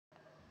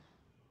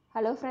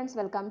Hello friends,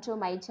 welcome to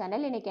my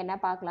channel. இன்னைக்கு என்ன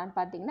பார்க்கலாம்னு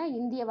பார்த்தீங்கன்னா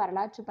இந்திய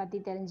வரலாற்று பற்றி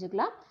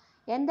தெரிஞ்சுக்கலாம்.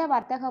 எந்த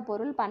வர்த்தக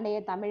பொருள் பண்டைய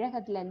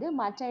தமிழகத்திலிருந்து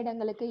மற்ற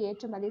இடங்களுக்கு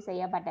ஏற்றுமதி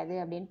செய்யப்பட்டது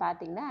அப்படின்னு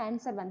பார்த்தீங்கன்னா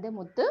ஆன்சர் வந்து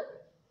முத்து.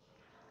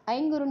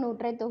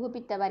 ஐங்குறுநூற்றை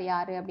தொகுப்பித்தவர்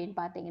யாரு அப்படின்னு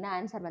பார்த்தீங்கன்னா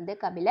ஆன்சர் வந்து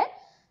கபிலர்.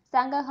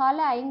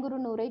 சங்ககால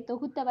ஐங்குறுநூறை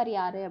தொகுத்தவர்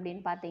யாரு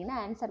அப்படின்னு பார்த்தீங்கன்னா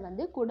ஆன்சர்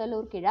வந்து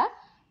கூடலூர் கிழார்.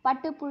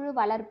 பட்டுப்புழு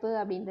வளர்ப்பு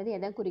அப்படின்றது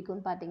எதை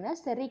குறிக்கும்னு பார்த்தீங்கன்னா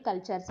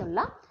செரிகல்ச்சர்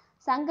சொல்லலாம்.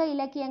 சங்க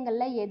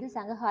இலக்கியங்களில் எது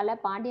சங்ககால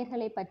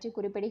பாண்டியர்களை பற்றி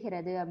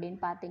குறிப்பிடுகிறது அப்படின்னு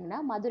பார்த்தீங்கன்னா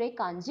மதுரை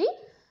காஞ்சி.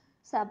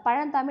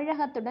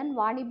 பழந்தமிழகத்துடன்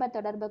வாணிப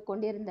தொடர்பு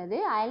கொண்டிருந்தது.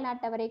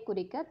 அயல்நாட்டவரை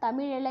குறிக்க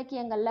தமிழ்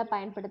இலக்கியங்களில்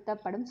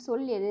பயன்படுத்தப்படும்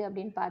சொல் எது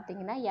அப்படின்னு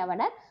பார்த்தீங்கன்னா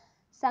யவனர்.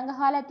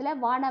 சங்ககாலத்தில்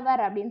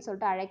வானவர் அப்படின்னு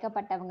சொல்லிட்டு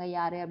அழைக்கப்பட்டவங்க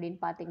யாரு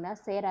அப்படின்னு பார்த்தீங்கன்னா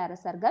சேர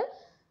அரசர்கள்.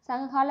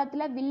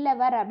 சங்ககாலத்தில்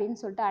வில்லவர் அப்படின்னு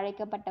சொல்லிட்டு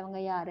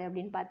அழைக்கப்பட்டவங்க யாரு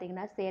அப்படின்னு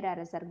பார்த்தீங்கன்னா சேர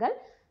அரசர்கள்.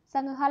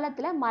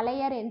 சங்ககாலத்தில்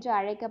மலையர் என்று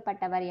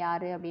அழைக்கப்பட்டவர்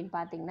யாரு அப்படின்னு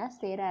பார்த்தீங்கன்னா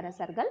சேர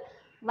அரசர்கள்.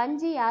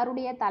 வஞ்சி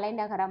யாருடைய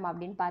தலைநகரம்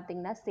அப்படின்னு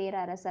பார்த்தீங்கன்னா சேர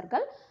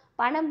அரசர்கள்.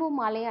 பனம்பூ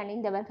மாலை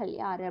அணிந்தவர்கள்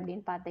யாரு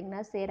அப்படின்னு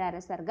பார்த்தீங்கன்னா சேர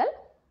அரசர்கள்.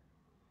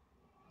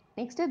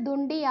 நெக்ஸ்ட்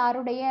துண்டி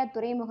யாருடைய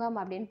துறைமுகம்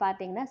அப்படின்னு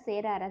பார்த்தீங்கன்னா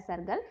சேர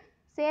அரசர்கள்.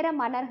 சேர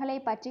மன்னர்களை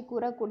பற்றி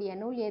கூறக்கூடிய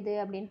நூல் எது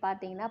அப்படின்னு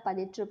பார்த்தீங்கன்னா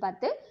பதிற்று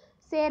பத்து.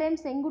 சேரன்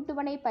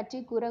செங்குட்டுவனை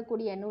பற்றி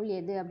கூறக்கூடிய நூல்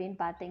எது அப்படின்னு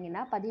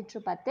பார்த்தீங்கன்னா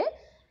பதிற்று பத்து.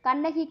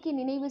 கண்ணகிக்கு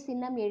நினைவு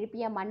சின்னம்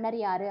எழுப்பிய மன்னர்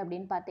யாரு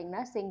அப்படின்னு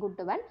பார்த்தீங்கன்னா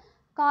செங்குட்டுவன்.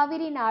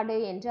 காவிரி நாடு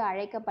என்று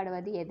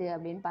அழைக்கப்படுவது எது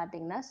அப்படின்னு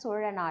பார்த்தீங்கன்னா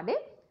சோழ நாடு.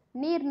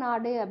 நீர்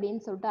நாடு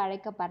அப்படின்னு சொல்லிட்டு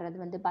அழைக்கப்படுறது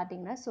வந்து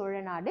பார்த்தீங்கன்னா சோழ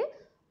நாடு.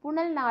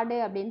 புனல் நாடு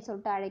அப்படின்னு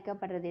சொல்லிட்டு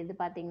அழைக்கப்படுறது எது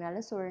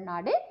பார்த்தீங்கன்னா சோழ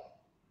நாடு.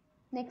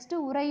 நெக்ஸ்ட்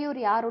உறையூர்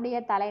யாருடைய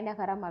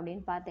தலைநகரம்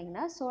அப்படின்னு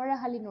பார்த்தீங்கன்னா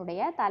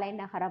சோழர்களினுடைய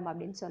தலைநகரம்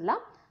அப்படின்னு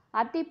சொல்லலாம்.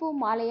 அத்திப்பூ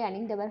மாலை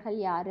அணிந்தவர்கள்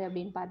யாரு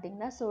அப்படின்னு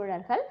பார்த்தீங்கன்னா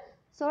சோழர்கள்.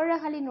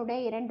 சோழர்களினுடைய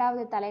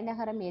இரண்டாவது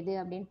தலைநகரம் எது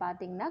அப்படின்னு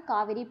பார்த்தீங்கன்னா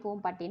காவிரி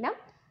பூம்பட்டினம்.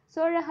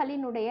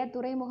 சோழர்களினுடைய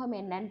துறைமுகம்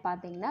என்னன்னு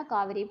பார்த்தீங்கன்னா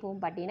காவிரி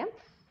பூம்பட்டினம்.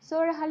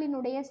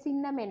 சோழர்களினுடைய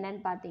சின்னம்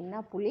என்னன்னு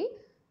பார்த்தீங்கன்னா புலி.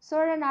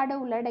 சோழ நாடு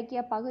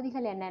உள்ளடக்கிய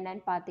பகுதிகள்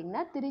என்னென்னு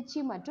பார்த்தீங்கன்னா திருச்சி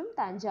மற்றும்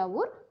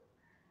தஞ்சாவூர்.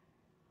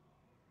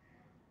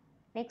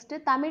 நெக்ஸ்ட்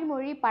தமிழ்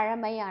மொழி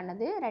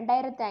பழமையானது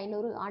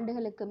 2500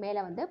 ஆண்டுகளுக்கு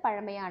மேலே வந்து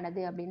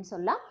பழமையானது அப்படின்னு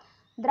சொல்லலாம்.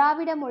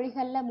 திராவிட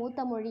மொழிகளில்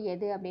மூத்த மொழி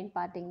எது அப்படின்னு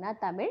பார்த்தீங்கன்னா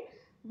தமிழ்.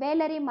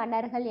 வேலரி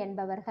மன்னர்கள்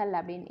என்பவர்கள்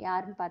அப்படின்னு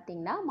யாருன்னு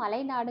பார்த்தீங்கன்னா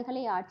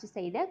மலைநாடுகளை ஆட்சி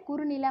செய்த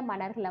குறுநில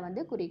மன்னர்களை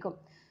வந்து குறிக்கும்.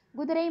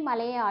 குதிரை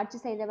மலையை ஆட்சி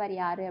செய்தவர்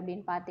யாரு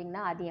அப்படின்னு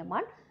பார்த்தீங்கன்னா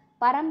அதியமான்.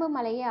 பரம்பு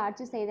மலையை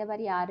ஆட்சி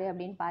செய்தவர் யாரு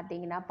அப்படின்னு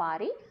பார்த்தீங்கன்னா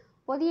பாரி.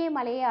 பொதியை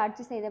மலையை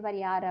ஆட்சி செய்தவர்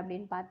யாரு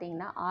அப்படின்னு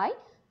பார்த்தீங்கன்னா ஆய்.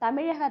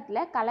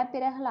 தமிழகத்தில்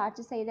களப்பிரர்கள்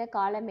ஆட்சி செய்த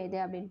காலம் எது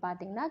அப்படின்னு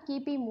பார்த்தீங்கன்னா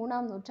கிபி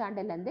 3ஆம்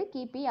நூற்றாண்டுலேருந்து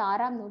கிபி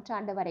 6ஆம்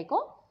நூற்றாண்டு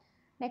வரைக்கும்.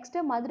 நெக்ஸ்ட்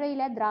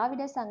மதுரையில்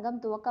திராவிட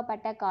சங்கம்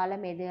துவக்கப்பட்ட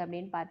காலம் எது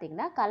அப்படின்னு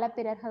பார்த்தீங்கன்னா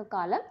களப்பிரர்கள்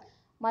காலம்.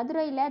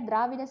 மதுரையில்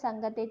திராவிட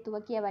சங்கத்தை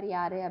துவக்கியவர்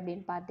யாரு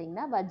அப்படின்னு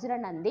பார்த்தீங்கன்னா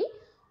வஜ்ரநந்தி.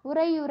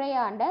 உறையூரை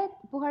ஆண்ட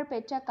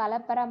புகழ்பெற்ற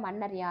கலப்பர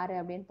மன்னர் யாரு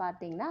அப்படின்னு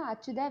பார்த்தீங்கன்னா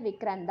அச்சுத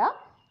விக்ரந்தா.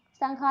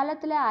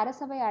 சங்ககாலத்தில்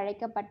அரசவை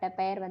அழைக்கப்பட்ட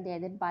பெயர் வந்து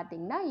எதுன்னு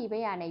பார்த்தீங்கன்னா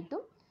இவை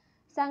அனைத்தும்.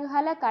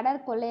 சங்ககால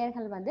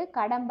கடற்கொள்ளையர்கள் வந்து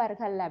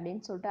கடம்பர்கள்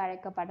அப்படின்னு சொல்லிட்டு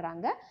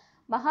அழைக்கப்படுறாங்க.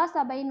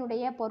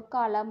 மகாசபையினுடைய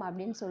பொற்காலம்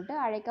அப்படின்னு சொல்லிட்டு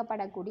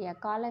அழைக்கப்படக்கூடிய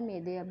காலம்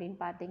எது அப்படின்னு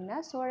பார்த்தீங்கன்னா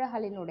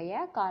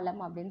சோழர்களினுடைய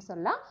காலம் அப்படின்னு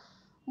சொல்லலாம்.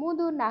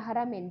 மூதூர்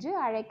நகரம் என்று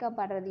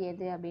அழைக்கப்படுறது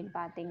எது அப்படின்னு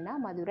பார்த்தீங்கன்னா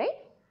மதுரை.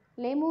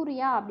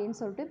 லெமூரியா அப்படின்னு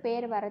சொல்லிட்டு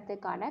பேர்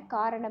வரத்துக்கான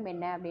காரணம்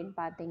என்ன அப்படின்னு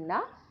பார்த்தீங்கன்னா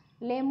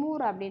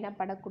லெமூர்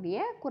அப்படின்னப்படக்கூடிய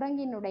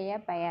குரங்கினுடைய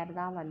பெயர்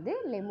தான் வந்து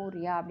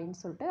லெமூரியா அப்படின்னு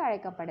சொல்லிட்டு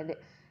அழைக்கப்படுது.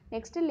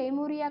 நெக்ஸ்ட்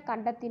லெமூரியா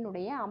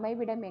கண்டத்தினுடைய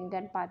அமைவிடம்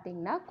எங்கன்னு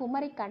பார்த்தீங்கன்னா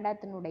குமரி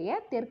கண்டத்தினுடைய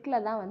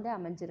தெற்கில் தான் வந்து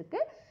அமைஞ்சிருக்கு.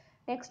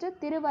 நெக்ஸ்ட்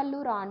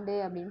திருவள்ளூர் ஆண்டு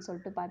அப்படின்னு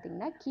சொல்லிட்டு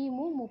பார்த்தீங்கன்னா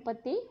கிமு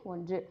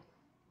 31.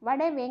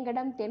 வட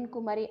வேங்கடம்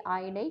தென்குமரி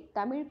ஆயிடை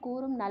தமிழ்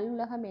கூறும்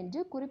நல்லுலகம்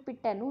என்று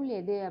குறிப்பிட்ட நூல்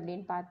எது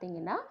அப்படின்னு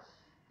பார்த்தீங்கன்னா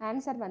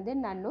ஆன்சர் வந்து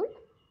நன்னூல்.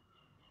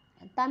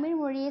 தமிழ்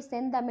மொழியை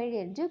செந்தமிழ்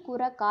என்று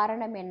கூற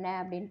காரணம் என்ன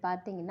அப்படின்னு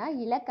பார்த்தீங்கன்னா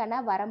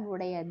இலக்கண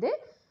வரம்புடையது.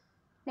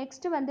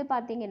 நெக்ஸ்ட் வந்து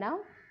பார்த்தீங்கன்னா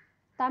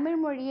தமிழ்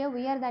மொழியை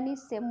உயர்தனி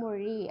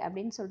செம்மொழி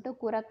அப்படின்னு சொல்லிட்டு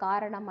கூற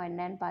காரணம்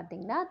என்னன்னு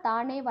பார்த்தீங்கன்னா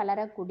தானே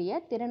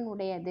வளரக்கூடிய திறன்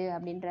உடையது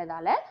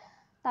அப்படின்றதால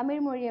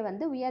தமிழ் மொழியை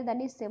வந்து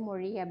உயர்தனி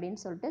செம்மொழி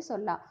அப்படின்னு சொல்லிட்டு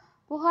சொல்லலாம்.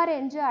 புகார்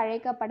என்று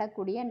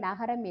அழைக்கப்படக்கூடிய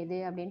நகரம் எது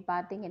அப்படின்னு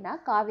பார்த்தீங்கன்னா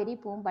காவிரி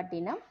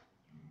பூம்பட்டினம்.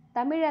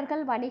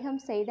 தமிழர்கள் வணிகம்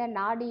செய்த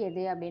நாடு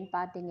எது அப்படின்னு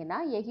பார்த்தீங்கன்னா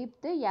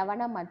எகிப்து,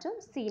 யவனம் மற்றும்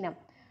சீனம்.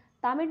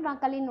 தமிழ்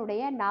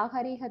மக்களினுடைய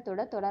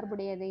நாகரிகத்தோட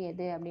தொடர்புடையது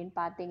எது அப்படின்னு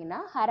பார்த்தீங்கன்னா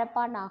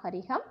ஹரப்பா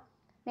நாகரிகம்.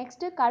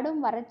 நெக்ஸ்ட் கடும்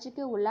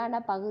வறட்சிக்கு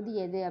உள்ளான பகுதி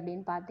எது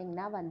அப்படின்னு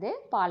பார்த்தீங்கன்னா வந்து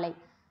பாலை.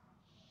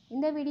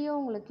 இந்த வீடியோ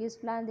உங்களுக்கு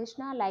யூஸ்ஃபுல்லாக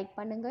இருந்துச்சுன்னா லைக்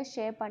பண்ணுங்கள்,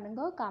 ஷேர்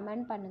பண்ணுங்கள்,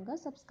 கமெண்ட்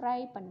பண்ணுங்கள்,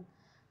 சப்ஸ்கிரைப் பண்ணுங்கள்.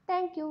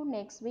 தேங்க்யூ.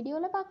 நெக்ஸ்ட்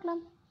வீடியோவில்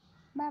பார்க்கலாம்.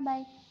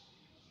 பாய்.